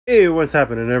Hey, what's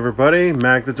happening, everybody?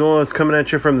 Mac the Duelist coming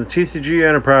at you from the TCG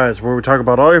Enterprise, where we talk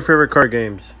about all your favorite card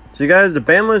games. So, you guys, the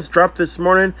ban list dropped this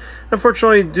morning.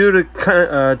 Unfortunately, due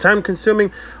to time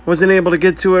consuming, wasn't able to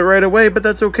get to it right away, but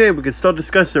that's okay. We can still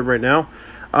discuss it right now.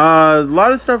 A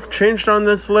lot of stuff changed on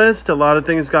this list. A lot of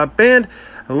things got banned.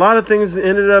 A lot of things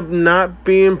ended up not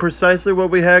being precisely what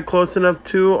we had close enough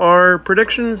to our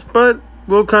predictions, but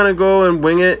we'll kind of go and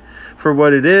wing it for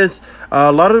what it is.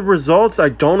 A lot of the results I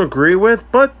don't agree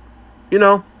with, but you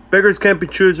know, beggars can't be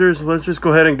choosers. Let's just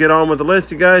go ahead and get on with the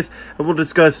list, you guys, and we'll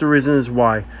discuss the reasons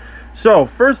why. So,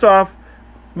 first off,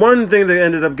 one thing that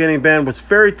ended up getting banned was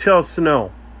Fairy Tale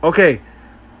Snow. Okay,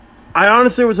 I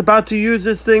honestly was about to use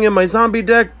this thing in my zombie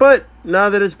deck, but now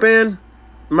that it's banned,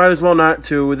 might as well not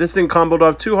to. This thing comboed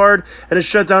off too hard, and it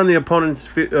shut down the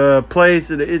opponent's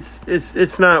plays.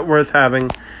 It's not worth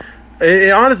having.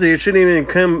 Honestly, it shouldn't even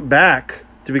come back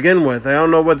to begin with. I don't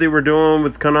know what they were doing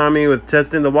with Konami with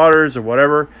testing the waters or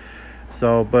whatever.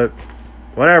 So, but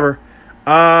whatever.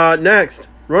 Next,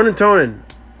 Ronin Tonin.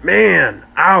 Man,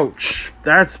 ouch.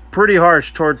 That's pretty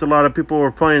harsh towards a lot of people who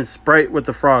were playing Sprite with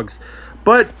the frogs.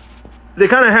 But they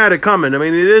kind of had it coming. I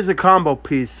mean, it is a combo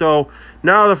piece. So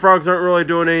now the frogs aren't really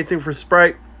doing anything for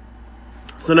Sprite.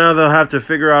 So now they'll have to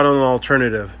figure out an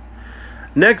alternative.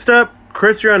 Next up,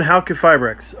 Christian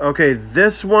Halkifibrex. Okay,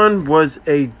 this one was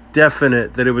a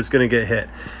definite that it was going to get hit.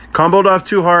 Comboed off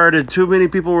too hard, and too many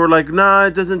people were like, nah,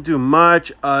 it doesn't do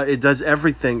much. It does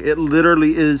everything. It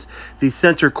literally is the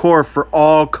center core for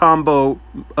all combo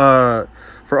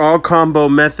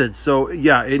methods. So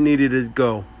yeah, it needed to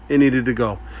go. It needed to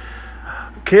go.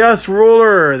 Chaos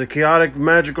Ruler, the Chaotic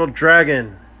Magical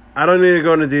Dragon. I don't need to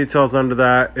go into details under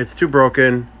that. It's too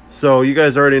broken. So you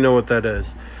guys already know what that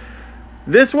is.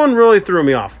 This one really threw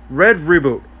me off. Red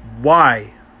Reboot.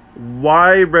 Why?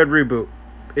 Why Red Reboot?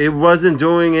 It wasn't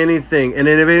doing anything. And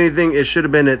if anything, it should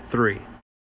have been at 3.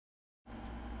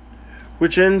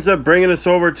 Which ends up bringing us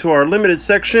over to our limited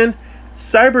section.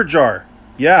 Cyberjar.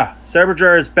 Yeah,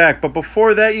 Cyberjar is back. But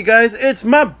before that, you guys, it's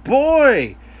my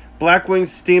boy,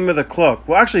 Blackwing's Steam of the Cloak.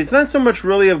 Well, actually, it's not so much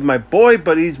really of my boy,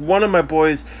 but he's one of my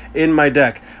boys in my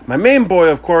deck. My main boy,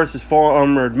 of course, is Full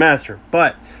Armored Master.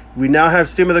 But we now have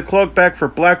Steam of the Cloak back for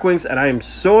Blackwings, and I am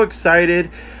so excited.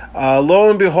 Lo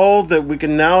and behold, that we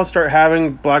can now start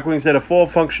having Blackwings at a full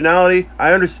functionality.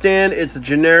 I understand it's a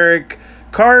generic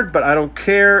card, but I don't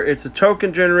care. It's a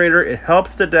token generator. It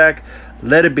helps the deck.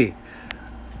 Let it be.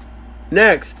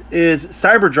 Next is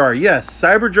Cyberjar. Yes,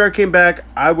 Cyberjar came back.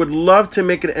 I would love to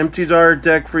make an empty jar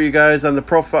deck for you guys on the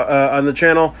profile on the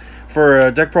channel for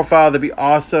a deck profile. That'd be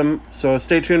awesome. So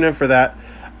stay tuned in for that.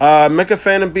 Mecha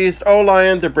Phantom Beast,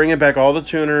 Lion. They're bringing back all the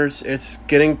tuners. It's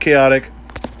getting chaotic.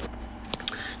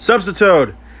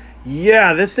 Substitute.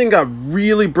 Yeah, this thing got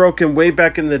really broken way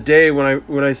back in the day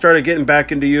when I started getting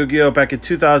back into Yu-Gi-Oh! Back in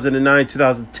 2009,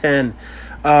 2010.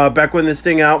 Back when this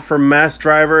thing out for Mass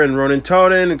Driver and Ronin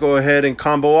Tonin, and go ahead and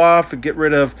combo off and get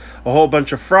rid of a whole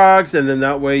bunch of frogs, and then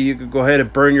that way you could go ahead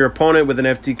and burn your opponent with an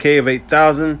FTK of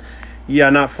 8,000. Yeah,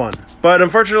 not fun. But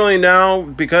unfortunately now,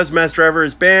 because Mass Driver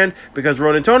is banned, because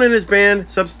Ronin Tonin is banned,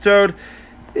 Substitute,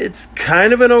 it's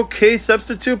kind of an okay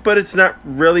substitute, but it's not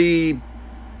really,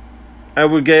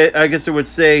 I guess it would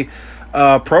say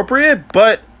appropriate,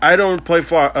 but I don't play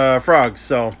frogs,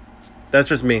 so that's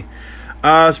just me.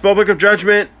 Spellbook of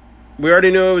Judgment, we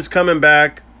already knew it was coming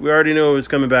back.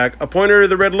 A Pointer to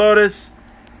the Red Lotus,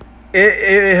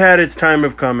 it had its time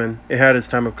of coming.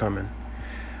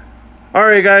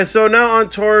 Alright, guys, so now on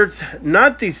towards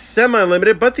not the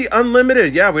semi-limited, but the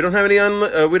unlimited. Yeah, we don't have any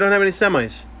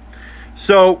semis.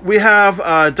 So we have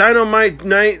Dynamite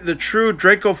Knight, the True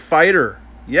Draco Fighter.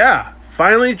 Yeah,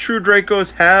 finally True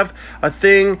Dracos have a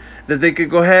thing that they could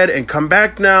go ahead and come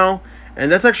back now.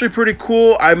 And that's actually pretty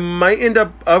cool. I might end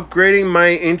up upgrading my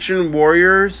Ancient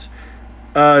Warriors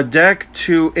deck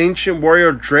to Ancient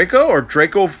Warrior Draco or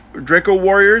Draco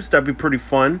Warriors. That'd be pretty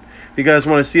fun if you guys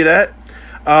want to see that.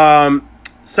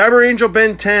 Cyber Angel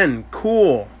Ben 10.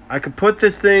 Cool. I could put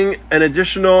this thing an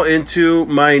additional into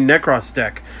my Necros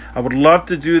deck. I would love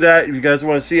to do that. If you guys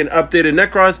want to see an updated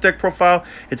Necros deck profile,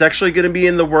 it's actually going to be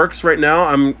in the works right now.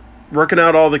 I'm working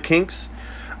out all the kinks.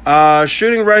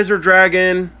 Shooting Riser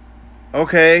Dragon.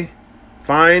 Okay,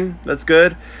 fine. That's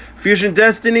good. Fusion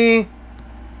Destiny.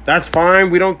 That's fine.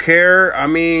 We don't care. I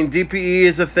mean, DPE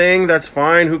is a thing. That's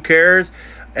fine. Who cares?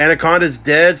 Anaconda's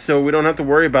dead, so we don't have to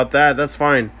worry about that. That's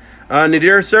fine.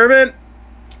 Nadir Servant?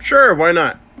 Sure, why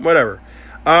not? Whatever.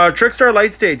 Trickstar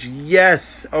Light Stage.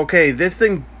 Yes. Okay, this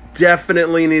thing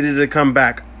definitely needed to come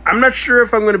back. I'm not sure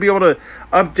if I'm going to be able to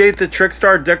update the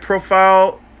Trickstar deck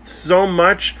profile so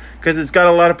much because it's got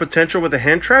a lot of potential with the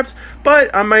hand traps,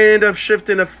 but I might end up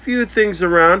shifting a few things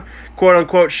around, quote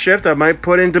unquote shift. I might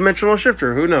put in Dimensional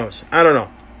Shifter. Who knows? I don't know.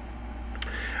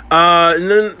 And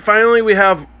then finally we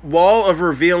have Wall of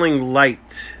Revealing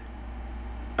Light.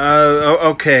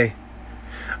 Okay.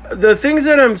 The things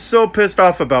that I'm so pissed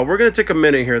off about, we're going to take a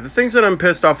minute here. The things that I'm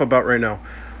pissed off about right now.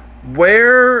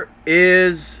 Where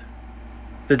is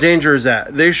the dangers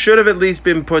at? They should have at least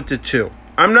been put to 2.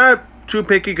 I'm not too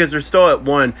picky because they're still at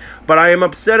 1, but I am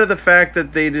upset at the fact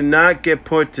that they did not get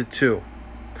put to 2.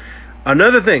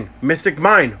 Another thing, Mystic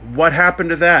Mine. What happened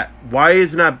to that? Why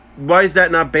is that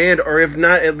not banned, or if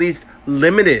not at least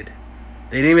limited?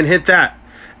 They didn't even hit that.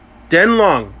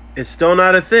 Denlong is still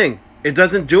not a thing. It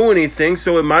doesn't do anything,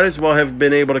 so it might as well have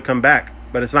been able to come back,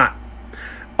 but it's not.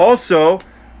 Also,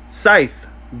 Scythe.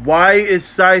 Why is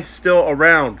Scythe still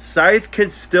around? Scythe can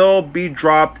still be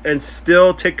dropped and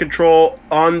still take control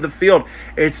on the field.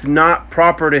 It's not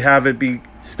proper to have it be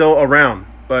still around,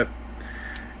 but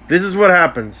this is what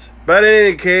happens. But in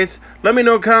any case, let me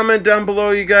know, comment down below,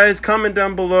 you guys. Comment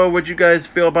down below what you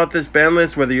guys feel about this ban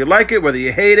list, whether you like it, whether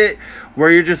you hate it,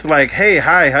 where you're just like, hey,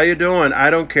 hi, how you doing?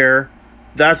 I don't care.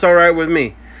 That's all right with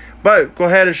me. But go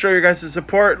ahead and show your guys'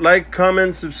 support. Like,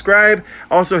 comment, subscribe.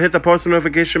 Also hit the post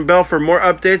notification bell for more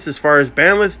updates as far as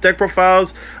ban lists, deck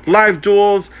profiles, live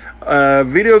duels,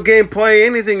 video gameplay,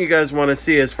 anything you guys want to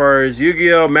see as far as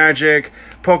Yu-Gi-Oh, Magic,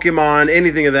 Pokemon,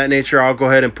 anything of that nature. I'll go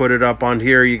ahead and put it up on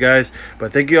here, you guys.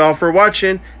 But thank you all for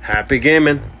watching. Happy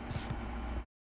gaming.